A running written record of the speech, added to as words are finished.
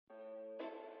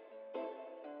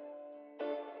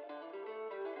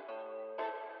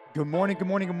Good morning, good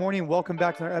morning, good morning. Welcome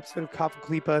back to another episode of Coffee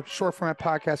Khalipa, short format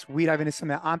podcast. We dive into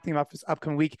something that I'm thinking about for this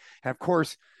upcoming week. And of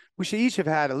course, we should each have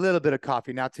had a little bit of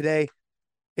coffee. Now, today,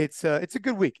 it's a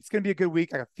good week. It's going to be a good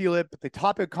week. I can feel it. But the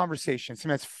topic of conversation, something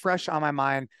that's fresh on my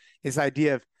mind, is the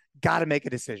idea of got to make a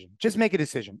decision. Just make a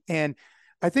decision. And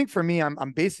I think for me,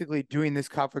 I'm basically doing this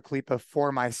Coffee Khalipa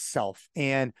for myself.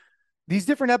 And these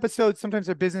different episodes, sometimes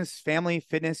are business, family,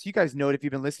 fitness. You guys know it if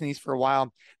you've been listening to these for a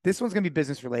while. This one's going to be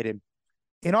business related.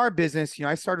 In our business,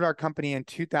 I started our company in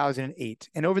 2008.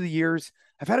 And over the years,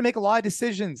 I've had to make a lot of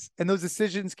decisions, and those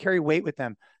decisions carry weight with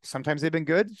them. Sometimes they've been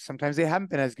good, sometimes they haven't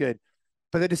been as good,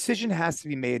 but the decision has to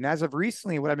be made. And as of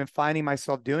recently, what I've been finding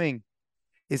myself doing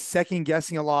is second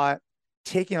guessing a lot,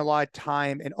 taking a lot of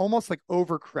time, and almost like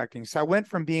overcorrecting. So I went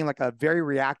from being like a very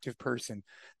reactive person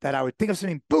that I would think of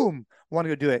something, boom, want to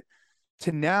go do it,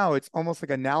 to now it's almost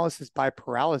like analysis by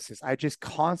paralysis. I just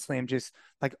constantly am just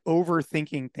like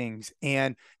overthinking things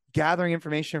and gathering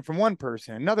information from one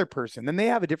person, another person. Then they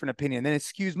have a different opinion. Then it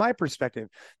skews my perspective.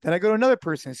 Then I go to another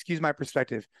person, it skews my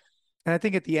perspective. And I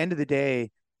think at the end of the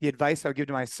day, the advice I would give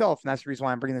to myself, and that's the reason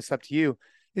why I'm bringing this up to you,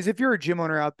 is if you're a gym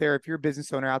owner out there, if you're a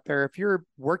business owner out there, if you're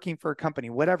working for a company,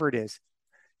 whatever it is,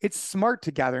 it's smart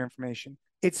to gather information.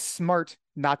 It's smart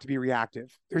not to be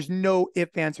reactive. There's no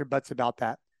ifs, ands, or buts about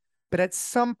that. But at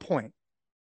some point,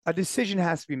 a decision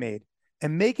has to be made.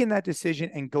 And making that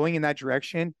decision and going in that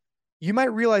direction, you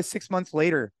might realize 6 months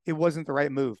later it wasn't the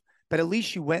right move. But at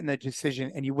least you went in the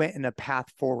decision and you went in a path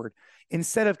forward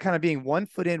instead of kind of being 1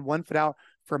 foot in, 1 foot out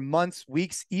for months,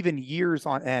 weeks, even years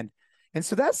on end. And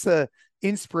so that's the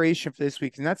inspiration for this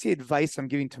week. And that's the advice I'm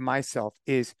giving to myself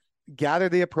is gather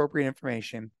the appropriate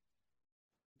information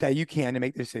that you can to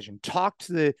make the decision. Talk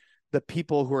to the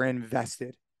people who are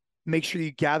invested. Make sure you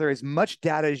gather as much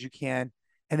data as you can.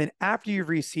 And then after you've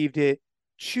received it,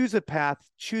 choose a path,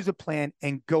 choose a plan,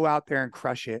 and go out there and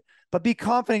crush it. But be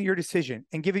confident in your decision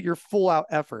and give it your full out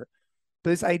effort.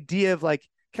 But this idea of like,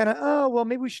 kind of, oh, well,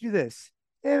 maybe we should do this.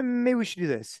 And maybe we should do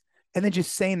this. And then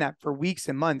just saying that for weeks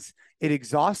and months, it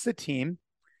exhausts the team.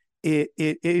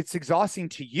 It's exhausting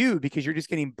to you because you're just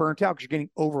getting burnt out because you're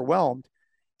getting overwhelmed.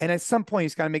 And at some point, you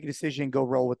just got to make a decision and go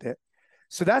roll with it.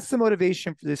 So that's the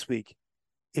motivation for this week.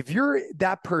 If you're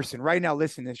that person right now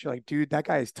listening to this, you're like, dude, that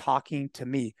guy is talking to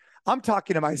me. I'm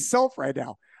talking to myself right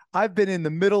now. I've been in the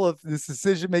middle of this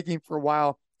decision making for a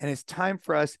while, and it's time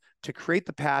for us to create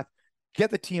the path,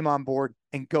 get the team on board,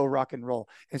 and go rock and roll.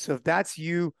 And so if that's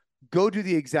you, go do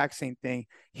the exact same thing.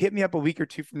 Hit me up a week or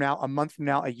two from now, a month from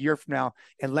now, a year from now,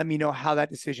 and let me know how that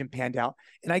decision panned out.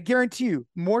 And I guarantee you,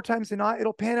 more times than not,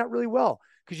 it'll pan out really well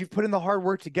because you've put in the hard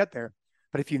work to get there.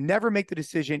 But if you never make the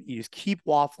decision, you just keep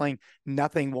waffling,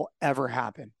 nothing will ever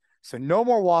happen. So no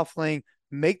more waffling,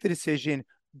 make the decision,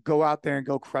 go out there and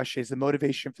go crush it is the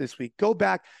motivation for this week. Go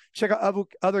back, check out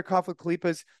other Coffee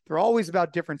Khalipas. They're always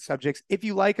about different subjects. If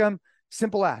you like them,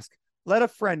 simple ask. Let a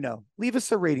friend know. Leave us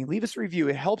a rating. Leave us a review.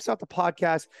 It helps out the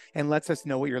podcast and lets us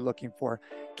know what you're looking for.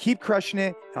 Keep crushing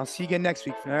it. And I'll see you again next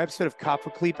week for another episode of Coffee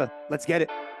Khalipa. Let's get it.